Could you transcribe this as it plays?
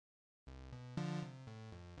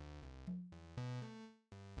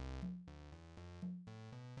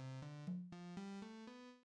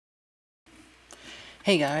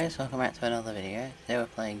Hey guys, welcome back to another video. Today we're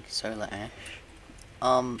playing Solar Ash.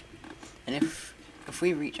 And if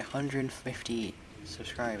we reach 150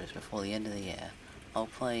 subscribers before the end of the year, I'll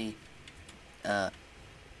play what's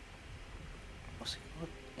it called?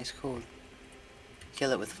 It's called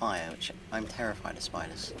Kill It With Fire, which I'm terrified of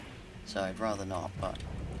spiders. So I'd rather not, but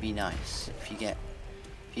it'd be nice if you get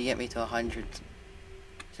me to 100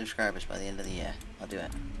 subscribers by the end of the year, I'll do it.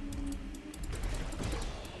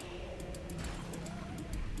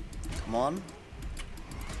 Come on.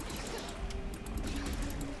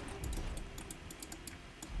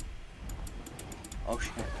 Oh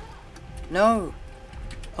shit. No!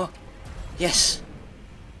 Oh! Yes!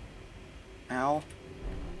 Ow.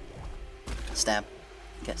 Stab.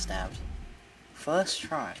 Get stabbed. First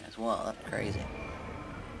try as well, that's crazy.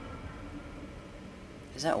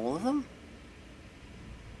 Is that all of them?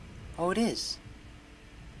 Oh, it is.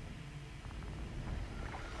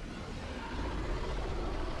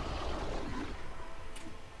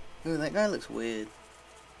 Ooh, that guy looks weird.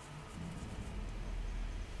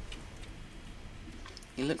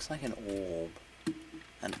 He looks like an orb.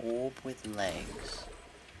 An orb with legs.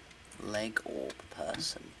 Leg orb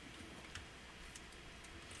person.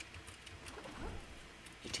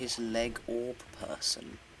 It is leg orb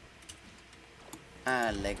person.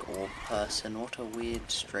 Ah, leg orb person. What a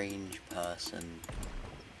weird, strange person.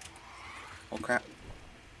 Oh crap.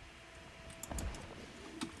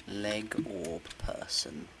 Leg orb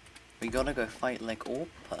person. We gotta go fight leg orb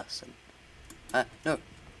person. No.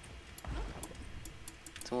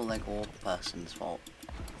 It's all leg orb person's fault.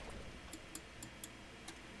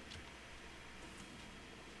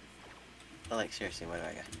 But like, seriously, where do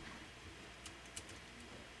I go?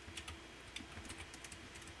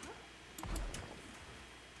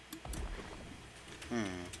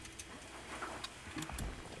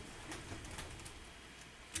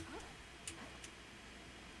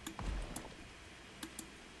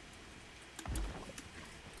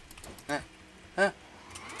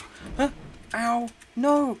 Ow!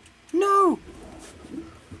 No! No!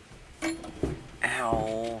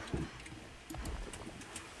 Ow!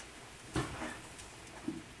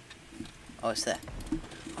 Oh, it's there.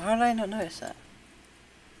 How did I not notice that?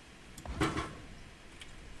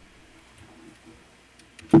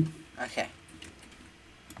 Okay.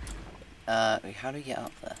 How do we get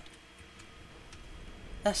up there?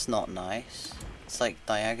 That's not nice. It's like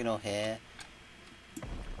diagonal here,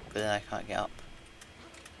 but then I can't get up.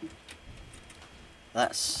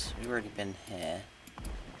 We've already been here.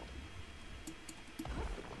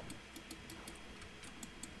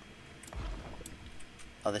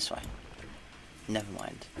 Oh, this way. Never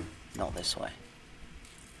mind. Not this way.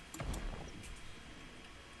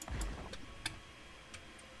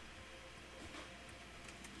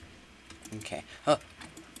 Okay. Oh!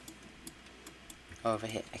 Over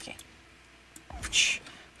here. Okay.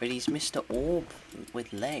 But he's Mr. Orb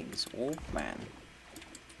with legs. Orb man.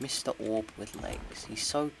 Mr. Orb with legs. He's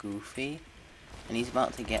so goofy. And he's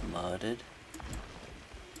about to get murdered.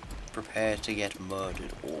 Prepare to get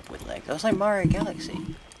murdered, Orb with legs. That was like Mario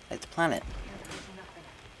Galaxy. Like the planet.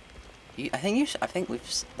 I think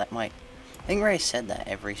Ray said that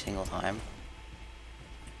every single time.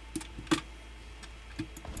 Did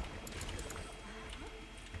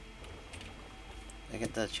I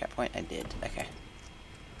get the checkpoint? I did. Okay.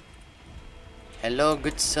 Hello,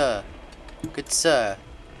 good sir. Good sir.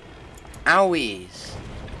 Owies.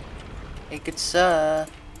 Hey, good sir.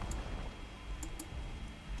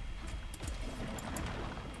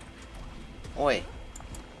 Oi.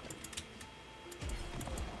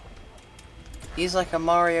 He's like a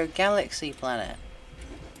Mario Galaxy planet.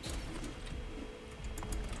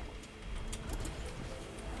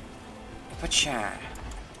 Pacha.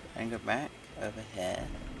 And go back over here.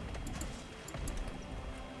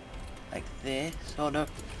 Like this. Oh no.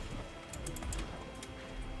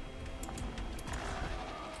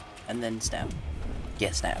 And then stab.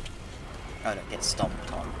 Get stabbed. Oh no, get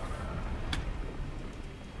stomped on.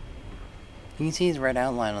 You can see his red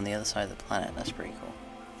outline on the other side of the planet. That's pretty cool.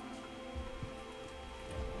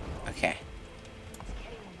 Okay.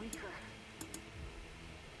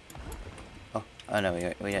 Oh no,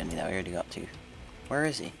 we don't need that. We already got two. Where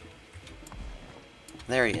is he?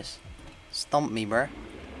 There he is. Stomp me, bruh.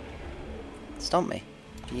 Stomp me.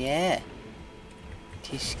 Yeah.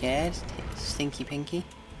 Too scared? Stinky Pinky?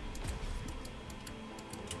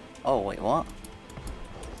 Oh, wait, what?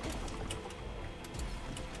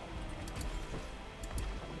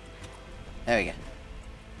 There we go.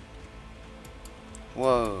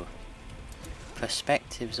 Whoa.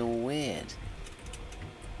 Perspective's all weird.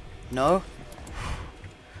 No?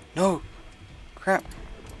 No! Crap.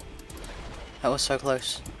 That was so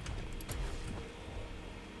close.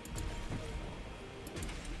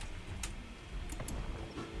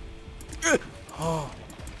 Oh.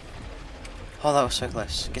 Oh, that was so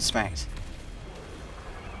close. Get smacked.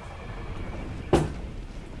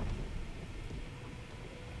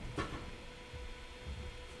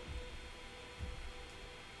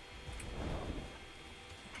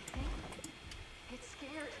 It's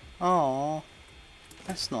scared. Oh,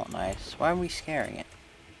 that's not nice. Why are we scaring it?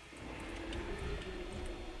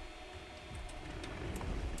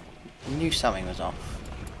 I knew something was off.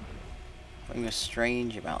 Something was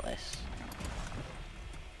strange about this.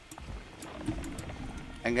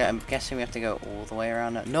 I'm guessing we have to go all the way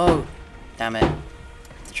around it. No! Damn it.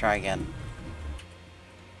 Let's try again.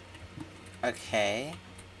 Okay.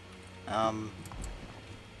 Let's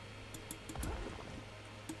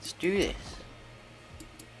do this.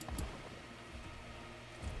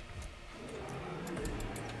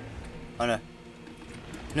 Oh no.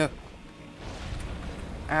 No.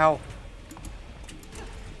 Ow.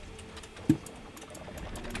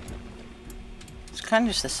 It's kind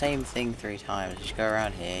of just the same thing 3 times. You just go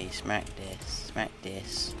around here, you smack this,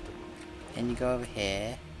 then you go over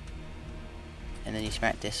here, and then you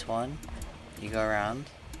smack this one, you go around,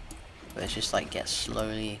 but it's just like gets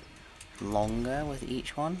slowly longer with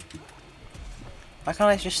each one. Why can't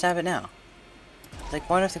I just stab it now? Like,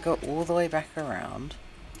 why do I have to go all the way back around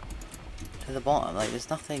to the bottom? Like, there's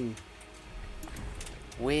nothing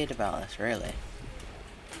weird about this, really.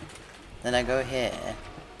 Then I go here,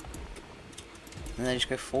 and then I just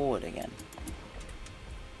go forward again.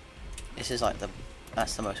 This is like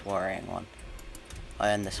that's the most worrying one. I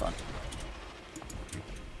end this one.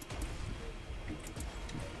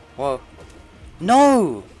 Whoa.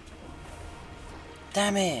 No!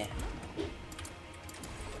 Damn it!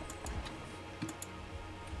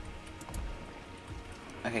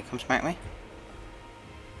 Okay, come smack me.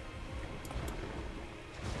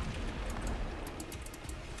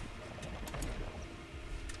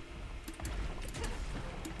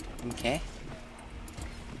 Okay.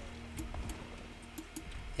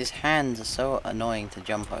 His hands are so annoying to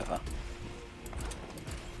jump over.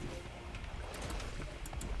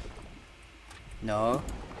 No.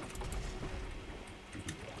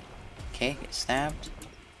 Okay, get stabbed.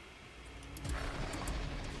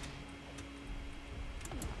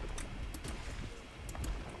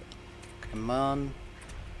 Come on.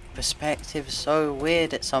 Perspective is so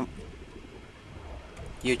weird at some...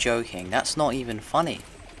 You're joking. That's not even funny.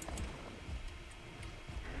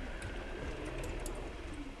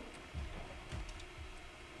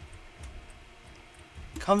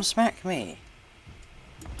 Come smack me.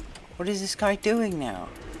 What is this guy doing now?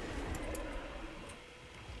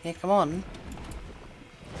 Yeah, come on.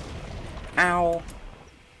 Ow.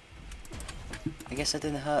 I guess I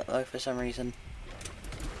didn't hurt though for some reason.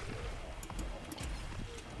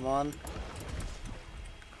 Come on.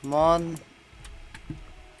 Come on.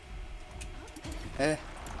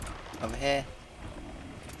 Over here.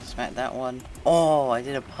 Smack that one. Oh, I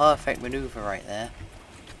did a perfect maneuver right there.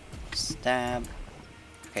 Stab.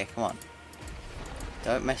 Okay, come on.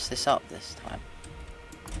 Don't mess this up this time.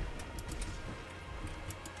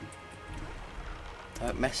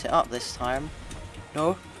 Don't mess it up this time.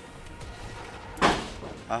 No.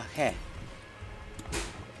 Okay.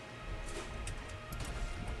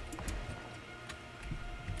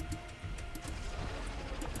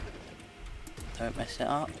 Don't mess it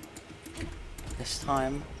up. This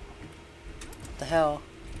time. What the hell?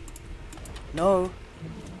 No.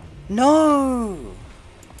 No!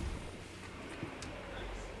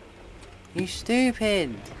 You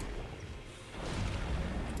stupid!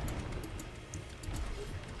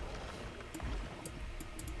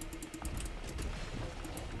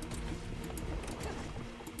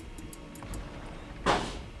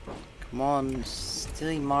 Come on,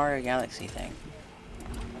 silly Mario Galaxy thing.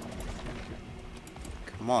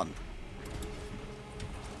 Come on.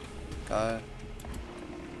 Go.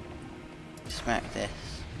 Smack this.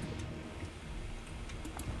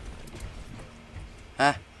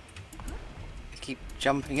 Ah! I keep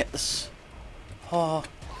jumping at this. Oh!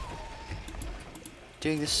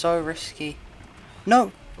 Doing this so risky.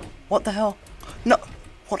 No! What the hell? No!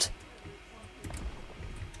 What?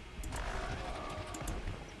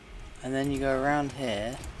 And then you go around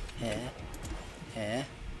here, here, here,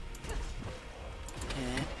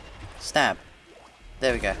 here. Stab.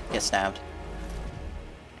 There we go. Get stabbed.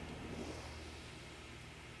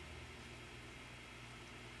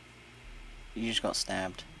 You just got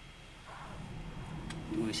stabbed.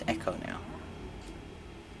 Ooh, it's Echo now.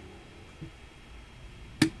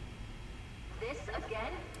 This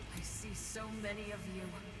again? I see so many of you.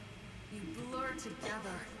 You blur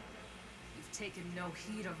together. You've taken no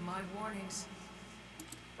heed of my warnings.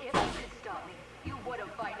 If you could stop me, you would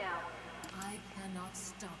have by now. I cannot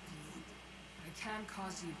stop you. I can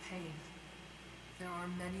cause you pain. There are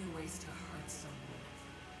many ways to hurt someone.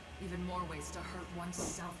 Even more ways to hurt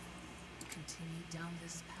oneself. Continue down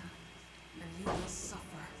this path, and you will suffer.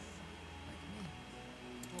 Like me.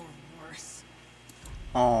 Or worse.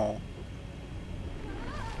 Oh.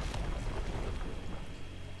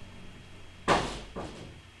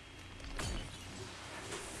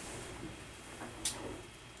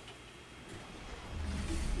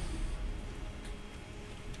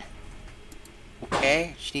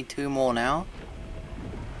 Okay, just need 2 more now.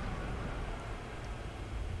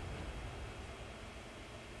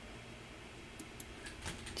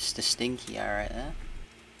 Just a stinky eye right there.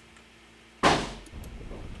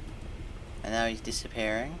 And now he's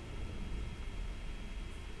disappearing.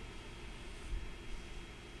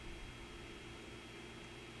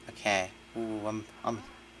 Okay. Ooh, I'm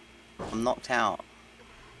knocked out.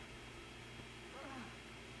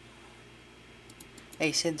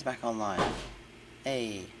 Hey, Sid's back online.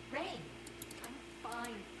 Hey. Ray, I'm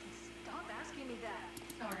fine. Stop asking me that.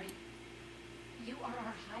 Sorry. You are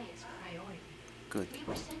our highest priority. Good. We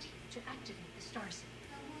were sent here to activate the star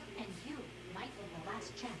signal. And you might be the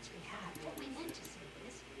last chance we have. What we meant to say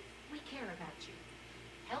is, we care about you.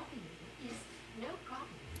 Helping you is no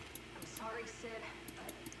problem. I'm sorry, Sid,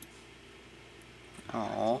 but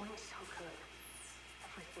Oh. I'm doing so good.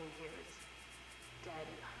 Everything here is dead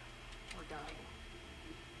or dying.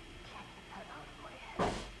 Can't get that out of my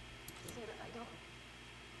head. Sid, I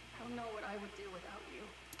don't know what I would do without you.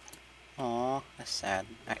 Aw, that's sad.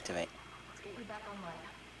 Activate. Let's get you back online.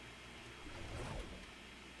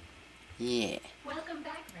 Yeah. Welcome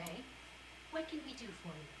back, Ray. What can we do for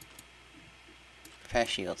you? Prepare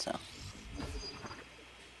shield cell.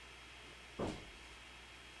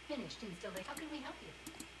 Finished installation. How can we help you?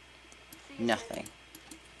 See you, Nothing.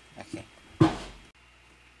 Okay.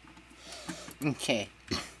 Okay.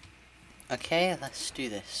 Okay, let's do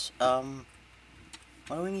this. Where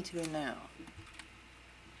do we need to go now?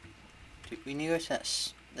 We need to go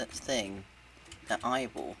to that thing. That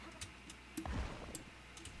eyeball.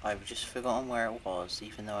 I've just forgotten where it was,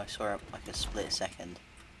 even though I saw it like a split second.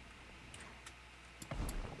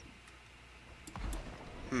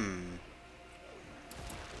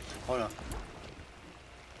 Hold on.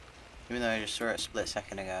 Even though I just saw it a split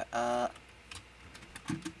second ago.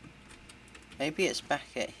 Maybe it's back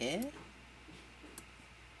at here?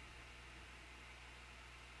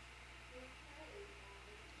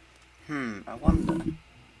 I wonder.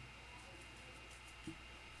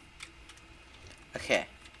 Okay.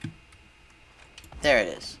 There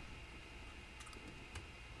it is.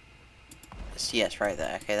 Yes, right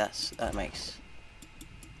there. Okay, that makes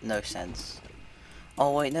no sense.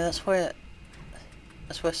 Oh wait, no, that's where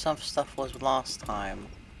some stuff was last time.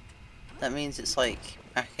 That means it's like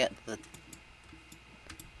back at the...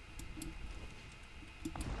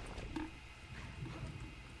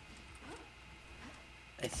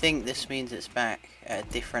 I think this means it's back at a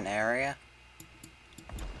different area.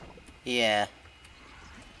 Yeah.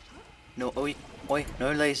 No, oi, no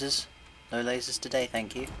lasers. No lasers today,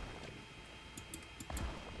 thank you.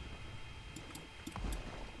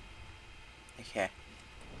 Okay.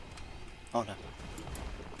 Oh no.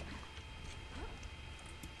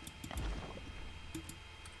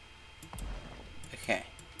 Okay.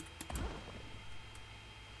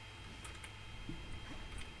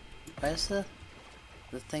 Where's the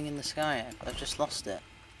thing in the sky? I've just lost it.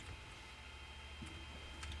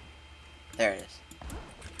 There it is.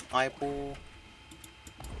 Eyeball.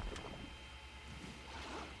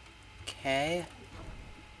 Okay.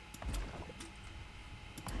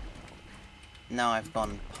 Now I've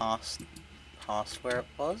gone past where it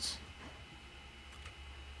was.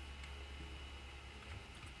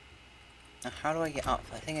 Now how do I get up?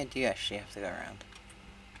 I think I do actually have to go around.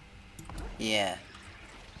 Yeah.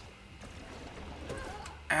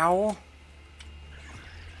 Ow!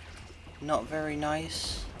 Not very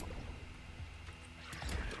nice.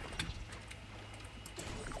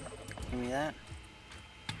 Give me that.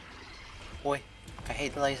 Boy, I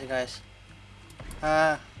hate the laser guys.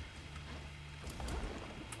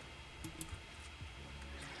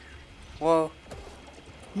 Whoa.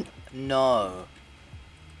 No.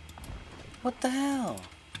 What the hell?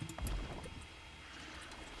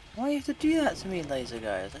 Why do you have to do that to me, laser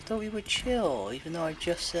guys? I thought we would chill, even though I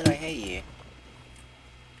just said I hate you.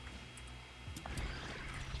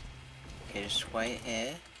 Okay, just wait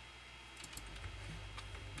here.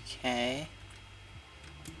 Okay.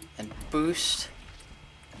 And boost.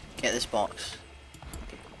 Get this box.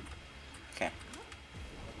 Okay.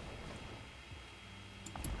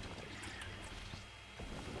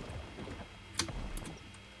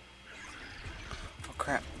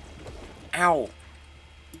 Ow!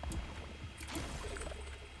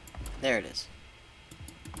 There it is.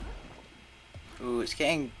 Ooh, it's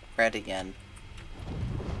getting red again.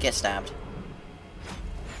 Get stabbed.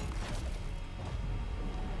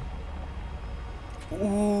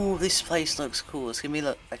 Ooh, this place looks cool. It's gonna be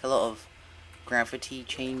like a lot of gravity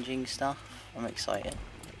changing stuff. I'm excited.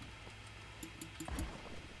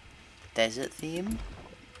 Desert theme.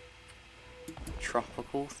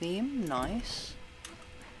 Tropical theme. Nice.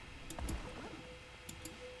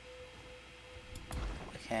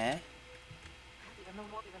 Okay. Even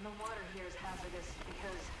the water here is hazardous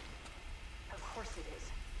because, of course it is.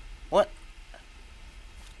 What?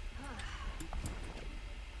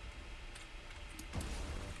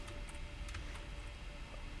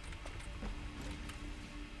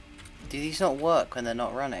 Do these not work when they're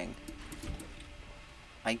not running?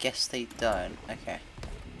 I guess they don't. Okay.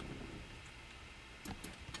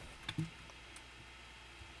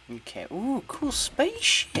 Okay. Ooh, cool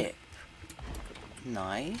spaceship.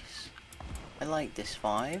 Nice. I like this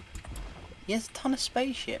vibe. He has a ton of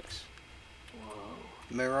spaceships. Whoa.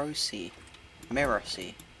 Mirosi. Cable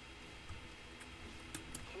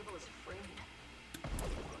is frayed.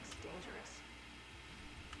 Looks dangerous.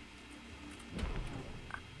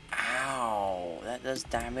 Ow. That does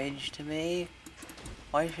damage to me.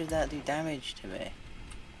 Why should that do damage to me?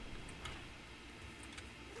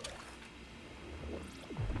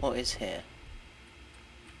 What is here?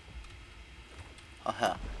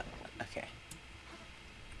 Aha. Okay.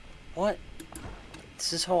 What?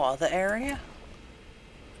 This is a whole other area?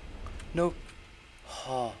 No.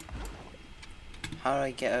 Oh. How do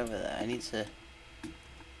I get over there? I need to...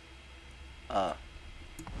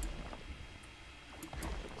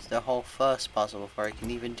 It's the whole first puzzle before I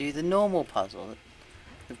can even do the normal puzzle.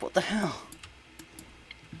 What the hell?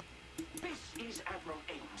 This is Admiral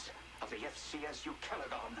Ames of the FCSU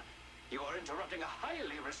Calagon. You are interrupting a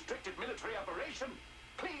highly restricted military operation.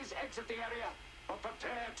 Please exit the area or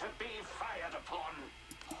prepare to be fired upon.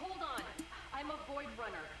 Hold on. I'm a void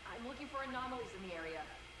runner. I'm looking for anomalies in the area.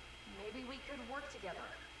 Maybe we could work together.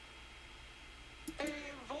 A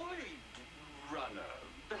void runner?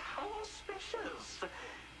 How auspicious.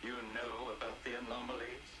 You know about the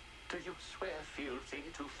anomalies? Do you swear fealty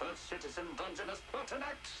to First Citizen Dungeness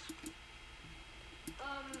Pertinax?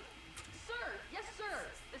 Sir! Yes, sir!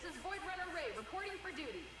 This is Void Runner Ray, reporting for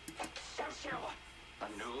duty. Excelsior! A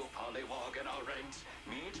new polywog in our ranks.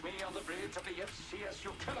 Meet me on the bridge of the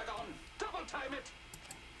FCSU Calagon. Double time it!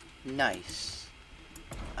 Nice.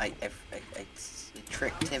 I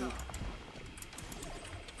tricked him.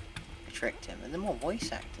 I tricked him. And then more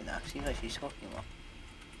voice acting now. Seems like she's talking more.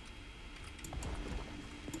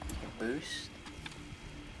 Okay, boost.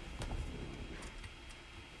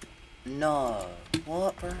 No.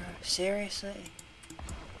 What, bro? Seriously?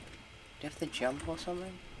 Do you have to jump or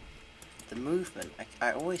something? The movement.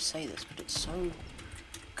 I always say this, but it's so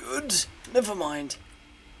good. Never mind.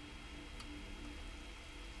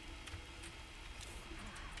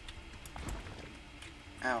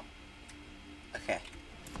 Ow. Okay.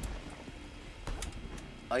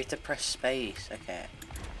 I have to press space. Okay.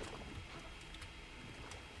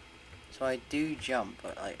 So I do jump,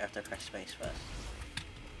 but I have to press space first.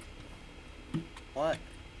 What?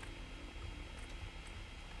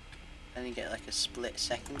 Then you get like a split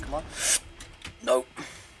second. Come on. Nope.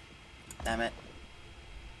 Damn it.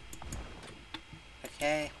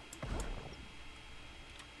 Okay.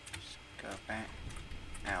 Just go back.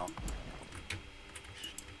 Ow.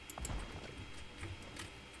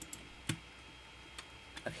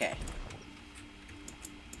 Okay.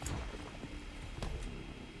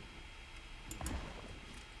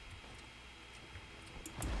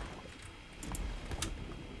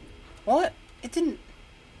 What? It didn't...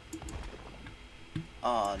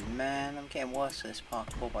 Oh man, I'm getting worse at this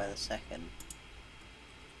parkour by the second.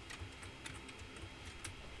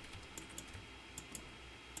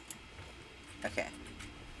 Okay.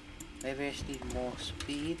 Maybe I just need more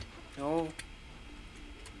speed. No.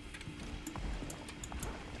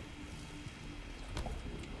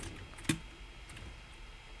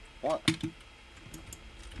 What?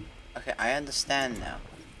 Okay, I understand now.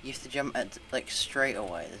 You have to jump at, like, straight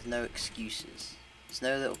away. There's no excuses. There's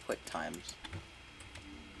no little quick times.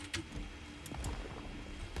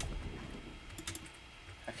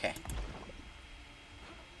 Okay.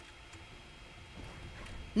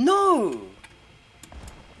 No!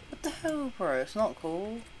 What the hell, bro? It's not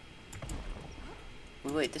cool.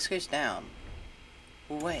 Wait, this goes down.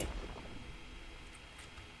 Wait.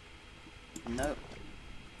 Nope.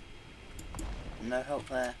 No help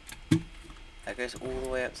there. That goes all the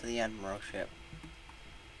way up to the Admiral ship.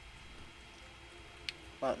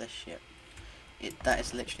 What about this ship? that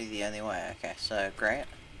is literally the only way. Okay, so great.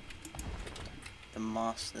 The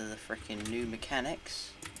master of the freaking new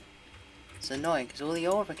mechanics. It's annoying because all the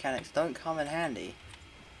old mechanics don't come in handy.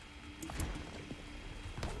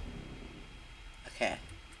 Okay.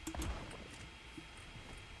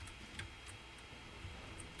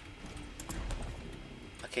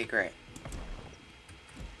 Okay, great.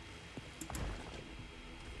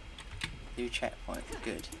 New checkpoint,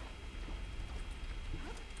 good.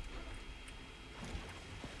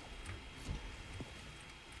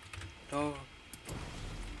 No.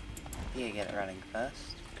 Yeah, get it running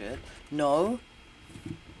first. Good. No!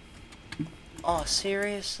 Oh,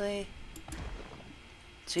 seriously?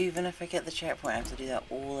 So even if I get the checkpoint, I have to do that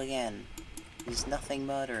all again. There's nothing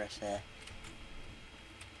murderous here.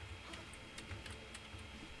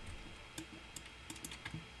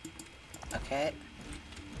 Okay.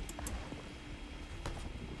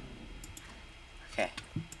 Okay.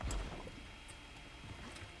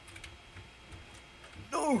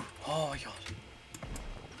 No! Oh my god.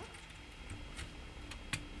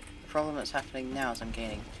 The problem that's happening now is I'm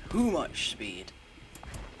gaining too much speed.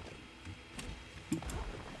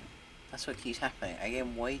 That's what keeps happening. I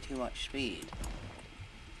gain way too much speed.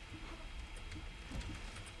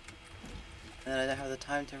 And then I don't have the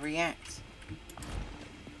time to react.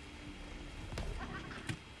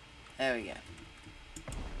 There we go.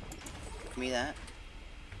 Give me that.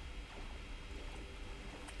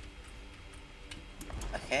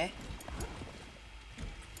 Okay.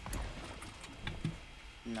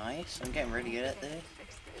 Nice. I'm getting really good at this.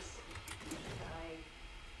 Fix this. Should I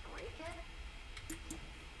break it?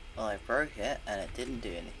 Well, I broke it and it didn't do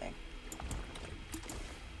anything.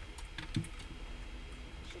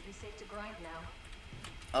 Should be safe to grind now.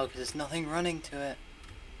 Oh, because there's nothing running to it.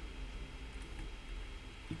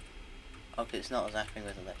 Oh, because it's not zapping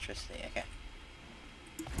with electricity. Okay.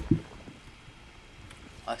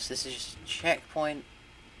 Oh, so this is just a checkpoint.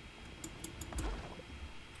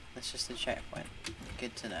 That's just a checkpoint.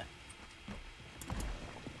 Good to know.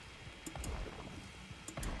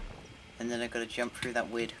 And then I've got to jump through that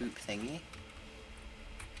weird hoop thingy.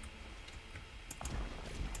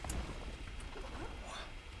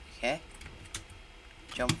 Okay.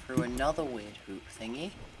 Jump through another weird hoop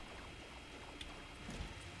thingy.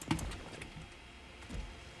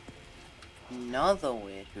 Another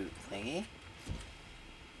weird hoop thingy.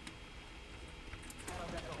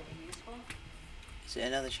 That'll definitely be useful. Is it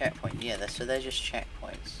another checkpoint? Yeah, so they're just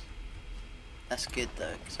checkpoints. That's good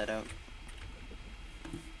though, because I don't...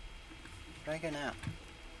 Where do I go now?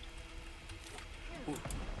 Ooh.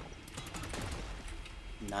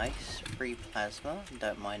 Nice, free plasma.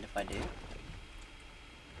 Don't mind if I do.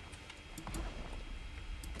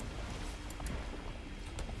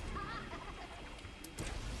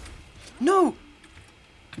 No!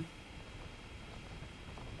 At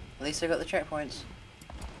least I got the checkpoints.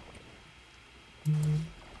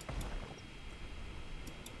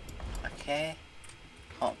 Okay.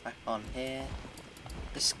 Hop back on here.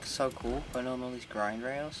 This is so cool, going on all these grind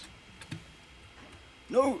rails.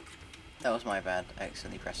 No! That was my bad. I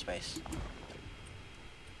accidentally pressed space.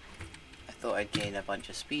 I thought I'd gain a bunch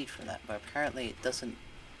of speed from that, but apparently it doesn't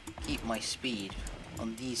keep my speed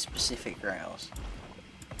on these specific rails.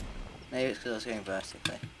 Maybe it's because I was going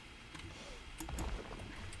vertically.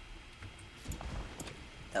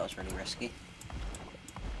 That was really risky.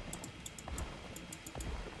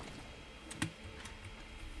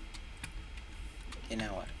 Okay,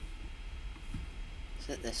 now what? Is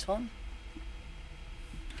it this one?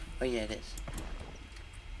 Oh yeah, it is.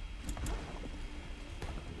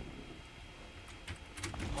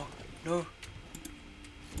 Oh, no!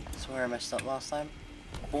 That's where I messed up last time.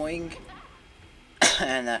 Boing!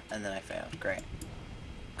 and then I failed. Great.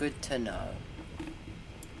 Good to know.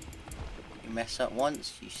 You mess up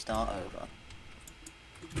once, you start over.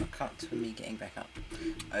 Cut to me getting back up.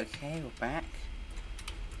 Okay, we're back.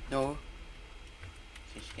 No.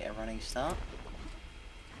 Just get a running start.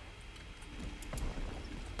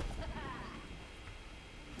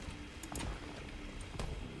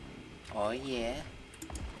 Oh yeah.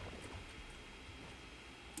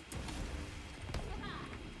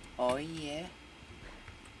 Oh yeah.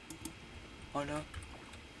 Oh no.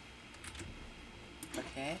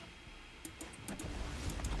 Okay.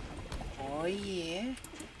 Oh yeah.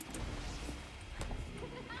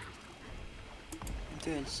 I'm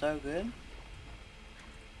doing so good.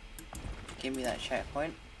 Give me that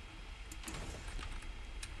checkpoint.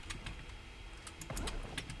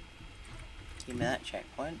 Give me that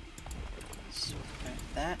checkpoint. Smack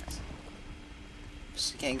that.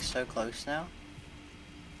 Just getting so close now.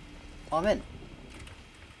 Oh, I'm in.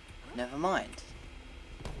 Never mind.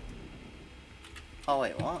 Oh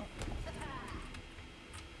wait, what?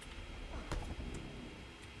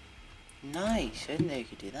 Nice, I didn't know you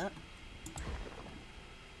could do that.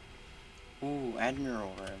 Ooh,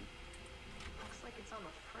 Admiral Room. Looks like it's on the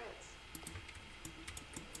fritz.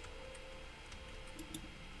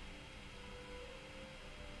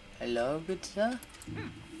 Hello, good sir?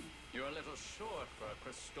 You're a little short for a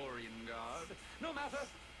Crustorian guard. No matter.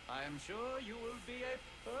 I am sure you will be a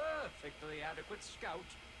perfectly adequate scout.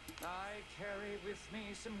 I carry with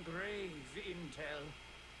me some grave intel.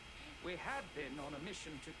 We had been on a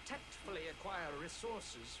mission to tactfully acquire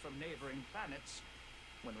resources from neighboring planets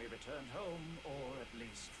when we returned home, or at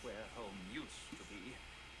least where home used to be.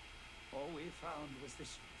 All we found was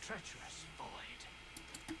this treacherous void.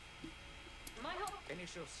 My help.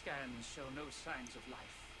 Initial scans show no signs of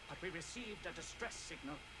life, but we received a distress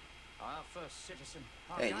signal. Our first citizen,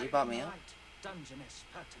 our Hey, you guiding brought me up? light, Dungeness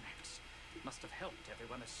Pertinax, must have helped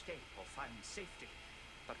everyone escape or find safety,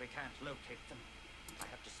 but we can't locate them. I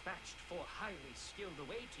have dispatched 4 highly skilled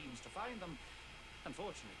away teams to find them.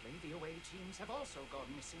 Unfortunately, the away teams have also gone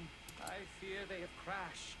missing. I fear they have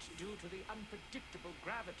crashed due to the unpredictable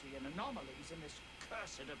gravity and anomalies in this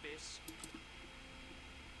cursed abyss.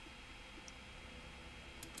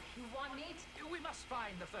 You want me to? We must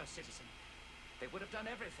find the first citizen. They would have done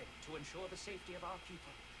everything to ensure the safety of our people,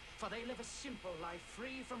 for they live a simple life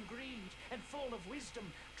free from greed and full of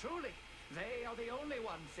wisdom. Truly, they are the only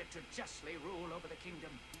one fit to justly rule over the kingdom.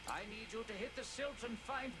 I need you to hit the silt and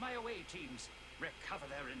find my away teams. Recover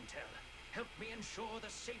their intel. Help me ensure the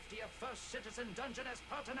safety of First Citizen Dungeness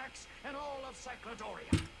Pertinax and all of Cyclodoria.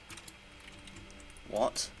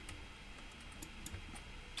 What?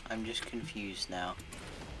 I'm just confused now.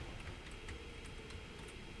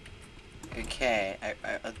 Okay,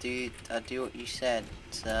 I'll do what you said,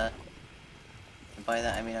 sir. And by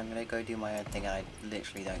that I mean I'm gonna go do my own thing and I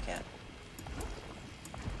literally don't care.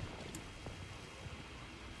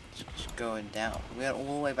 Just going down. We went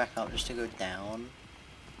all the way back up just to go down.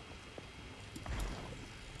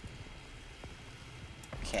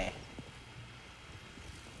 Okay.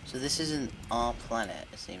 So this isn't our planet,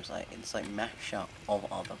 it seems like. It's like mashup of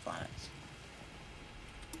other planets.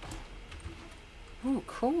 Ooh,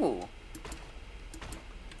 cool.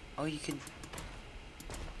 Oh, you can...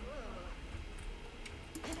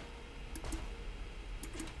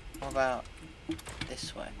 What about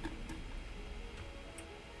this way?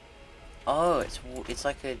 Oh, it's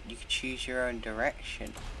like a... You can choose your own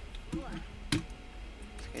direction. Let's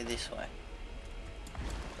go this way.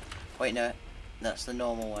 Wait, no. That's the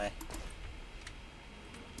normal way.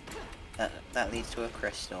 That leads to a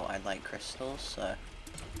crystal. I like crystals, so...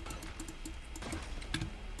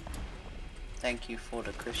 Thank you for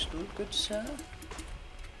the crystal, good sir.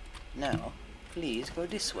 Now, please go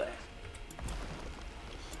this way.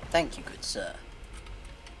 Thank you, good sir.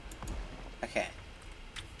 Okay.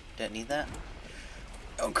 Don't need that.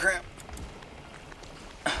 Oh crap.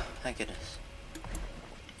 Thank goodness.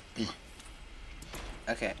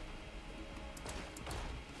 Okay.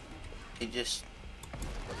 It just...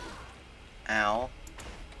 Ow.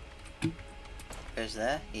 Goes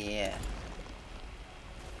there? Yeah.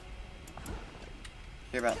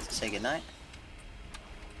 You're about to say goodnight?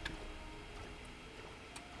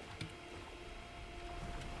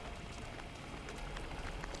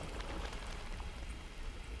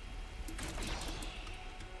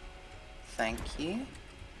 Thank you,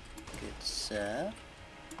 good sir.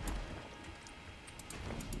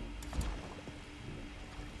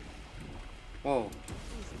 Whoa.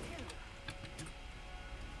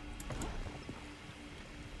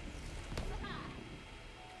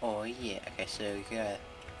 Oh yeah, okay, so we go.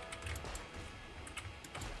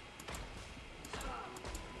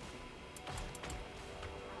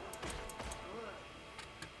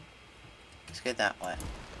 Let's go that way.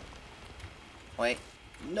 Wait.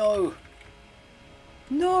 No!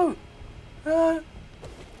 No! Ah!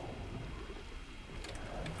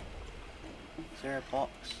 Is there a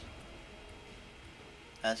box?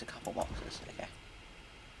 There's a couple boxes, okay.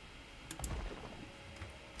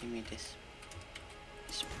 Give me this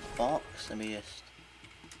box, let me just...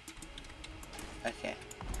 Okay.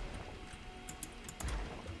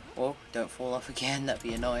 Whoa, don't fall off again, that'd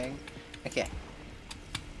be annoying. Okay.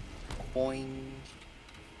 Boing.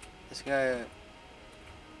 Let's go...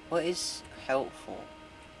 What is helpful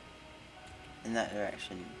in that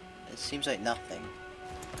direction? It seems like nothing.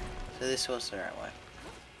 So this was the right way.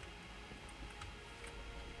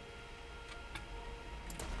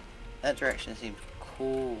 That direction seems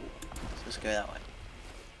cool. So let's go that way.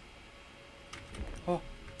 Oh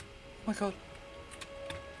my god.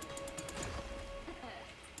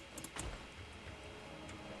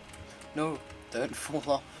 No, Don't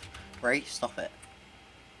fall off. Ray, stop it.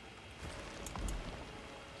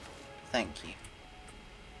 Thank you.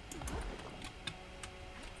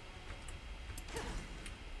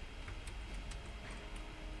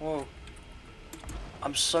 Whoa.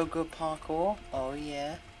 I'm so good parkour. Oh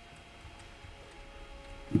yeah.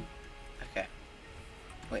 Okay.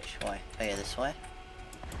 Which way? Oh yeah, this way.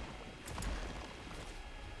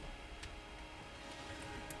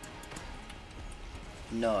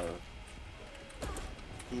 No.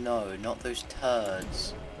 No, not those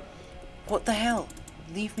turds. What the hell?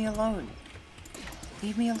 Leave me alone.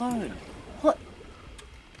 Leave me alone. What?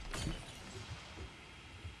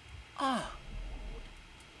 Ah.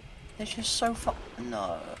 They're just so far.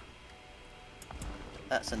 No.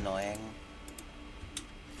 That's annoying.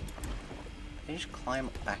 Can you just climb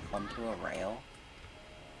back onto a rail?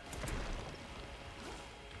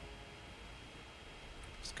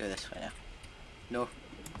 Let's go this way now. No.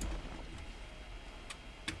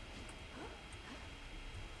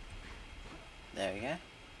 There we go.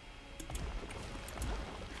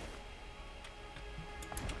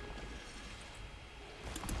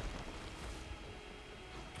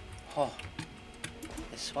 Oh.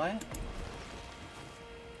 This way?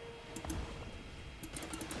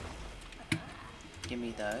 Give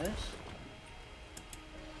me those.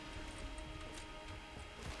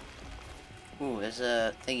 Ooh, there's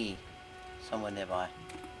a thingy somewhere nearby.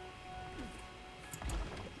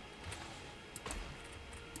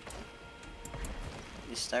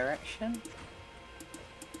 This direction?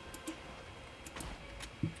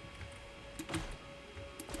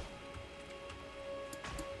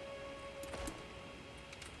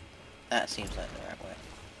 That seems like the right way.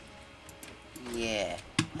 Yeah,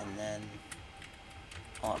 and then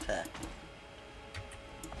off there.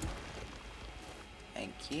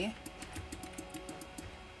 Thank you.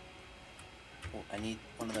 Oh, I need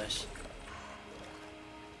one of those.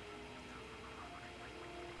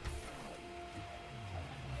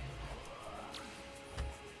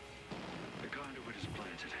 The conduit is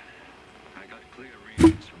planted. I got clear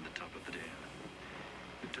readings from the top of the dam.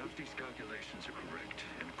 The Tufty's calculations are correct,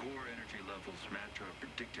 and core energy levels match our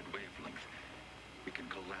predicted wavelength. We can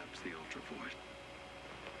collapse the ultravoid.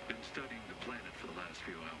 Been studying the planet for the last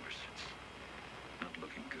few hours. It's not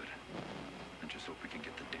looking good. I just hope we can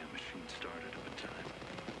get the damn machine started up in time.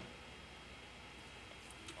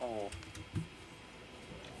 Oh.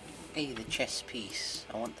 Hey, the chess piece.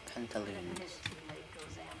 I want the pantaloons. It is too late,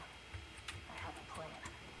 Gozan. I have a plan.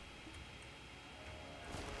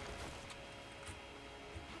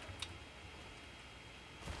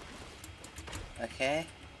 Okay.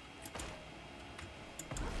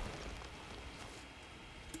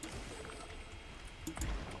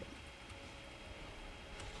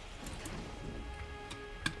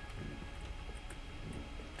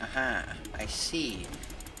 Aha, I see.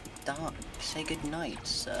 Dark, say good night,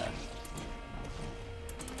 sir.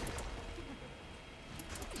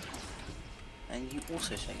 And you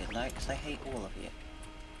also say good night, because I hate all of you.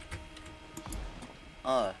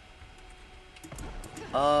 Oh.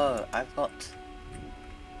 Oh, I've got...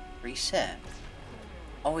 reset.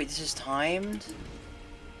 Oh wait, this is timed?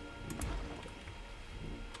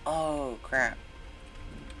 Oh, crap.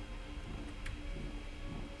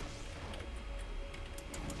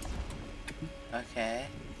 Okay.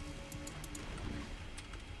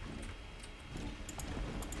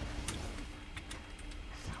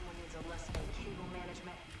 Someone needs a lesson in cable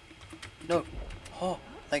management. No. Oh,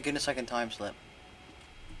 thank goodness I can time slip.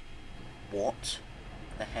 What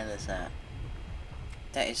the hell is that?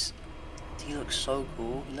 That is... He looks so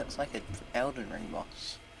cool. He looks like an Elden Ring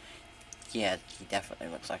boss. Yeah, he definitely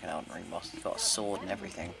looks like an Elden Ring boss. He's got a sword and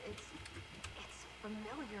everything. It's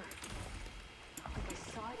familiar. Like I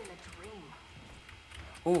saw it in a dream.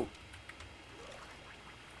 Ooh.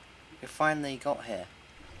 We finally got here.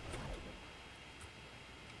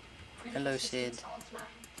 Hello, Sid.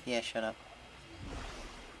 Yeah, shut up.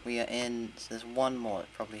 We are in... So there's one more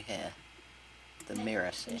probably here. The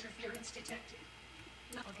mirror Sid. Interference detected.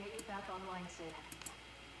 I'll get you back online, Sid.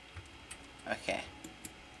 Okay.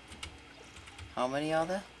 How many are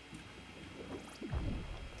there?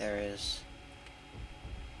 There is...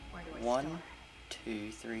 Where do I 1, start?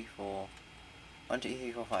 2, 3, 4... 1, 2,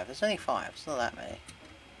 3, 4, 5. There's only 5. It's not that many.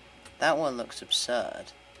 That one looks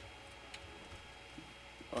absurd.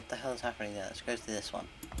 What the hell is happening there? Let's go to this one.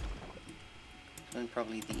 This one's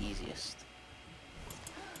probably the easiest.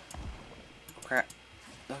 Oh crap.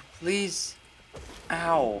 Oh, please!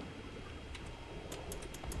 Ow!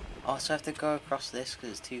 Oh, so I have to go across this because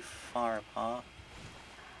it's too far apart.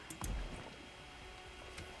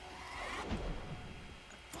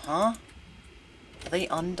 Huh? Are they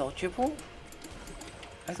undodgeable?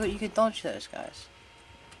 I thought you could dodge those guys.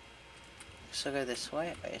 So go this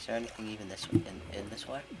way. Wait, is there anything even this way, in this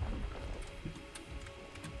way?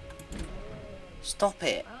 Stop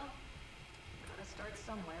it! Well, gotta start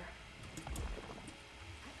somewhere.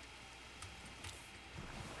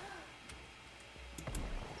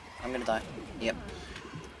 I'm gonna die. Yep.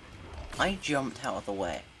 I jumped out of the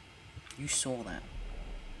way. You saw that.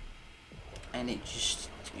 And I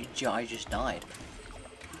just died.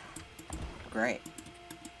 Great.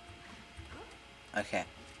 Okay.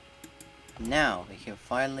 Now we can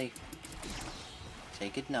finally say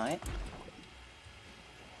goodnight.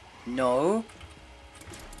 No.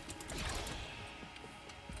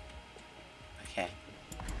 Okay.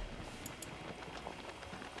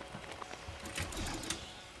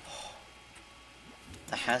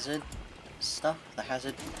 The hazard stuff, the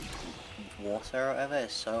hazard water or whatever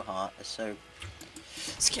is so hard, it's so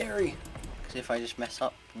scary. Because if I just mess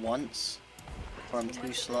up once, or I'm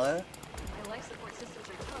too slow. My life support systems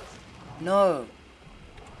are toast. No!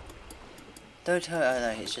 Don't tell, oh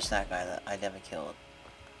no, it's just that guy that I never killed.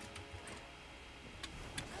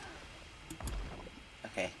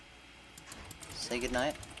 Okay. Say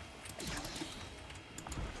goodnight.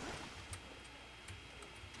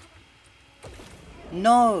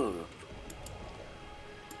 No!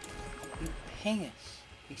 You pingus.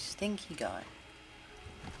 You stinky guy.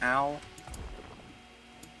 Ow.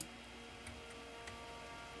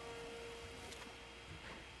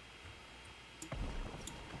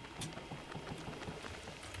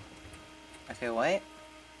 Okay, wait.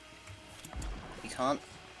 You can't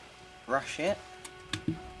rush it.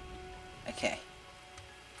 Okay.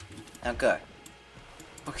 Now go.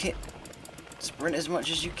 Okay. Sprint as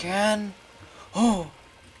much as you can. Oh!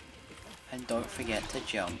 And don't forget to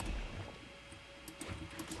jump.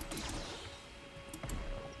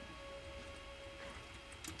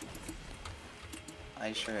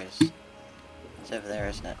 It sure is. It's over there,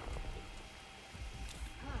 isn't it?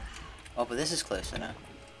 Oh, but this is closer now.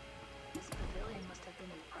 This pavilion must have been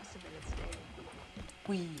impressive in its day.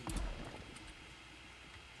 Whee!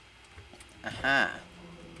 Aha!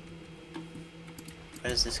 Where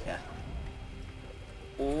does this go?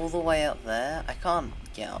 All the way up there? I can't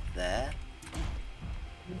get up there.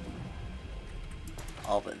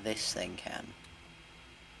 Oh, but this thing can.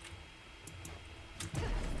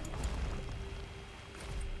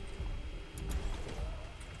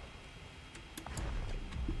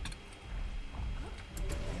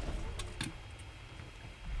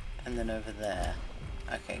 And then over there.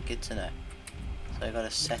 Okay, good to know. So I gotta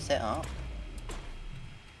set it up.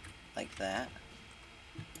 Like that.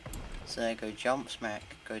 So I go jump,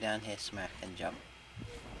 smack, go down here, smack, and jump.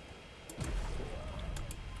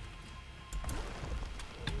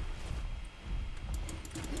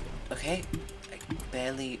 Okay, I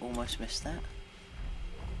barely almost missed that.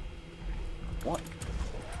 What?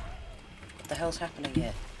 What the hell's happening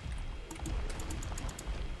here?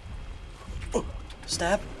 Oh,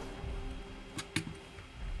 stab!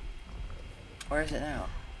 Where is it now?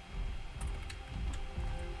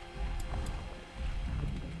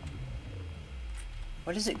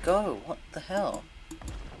 Where does it go? What the hell?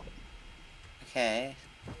 Okay.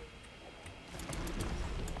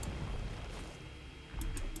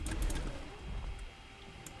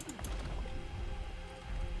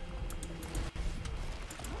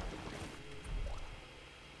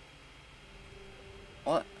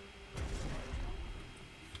 What?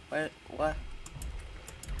 Where? What?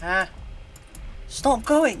 Ah! Stop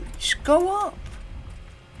going! Just go up!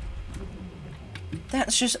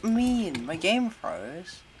 That's just mean. My game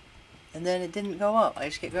froze. And then it didn't go up. I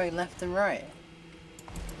just kept going left and right.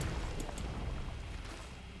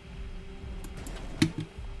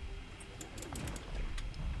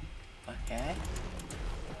 Okay.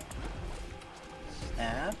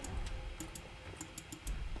 Stab.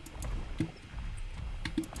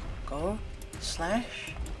 Go.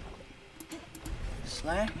 Slash.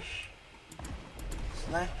 Slash.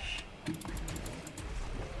 Slash.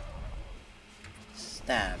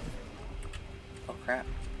 Stab. Oh crap.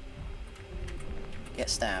 Get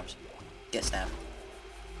stabbed. Get stabbed.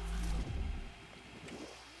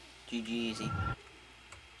 GG easy.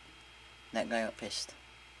 That guy got pissed.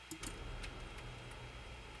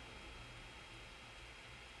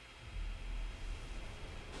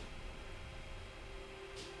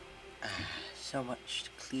 So much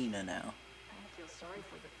cleaner now. I feel sorry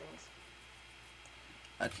for the things.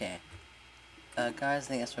 Okay. Guys, I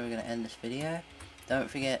think that's where we're going to end this video. Don't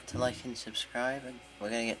forget to like and subscribe. And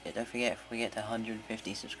don't forget, if we get to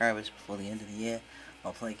 150 subscribers before the end of the year,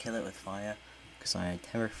 I'll play Kill It With Fire. Because I am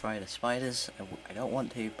terrified of spiders. I don't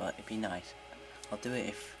want to, but it'd be nice. I'll do it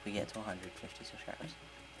if we get to 150 subscribers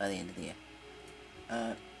by the end of the year.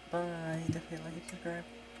 Bye. Definitely like and subscribe.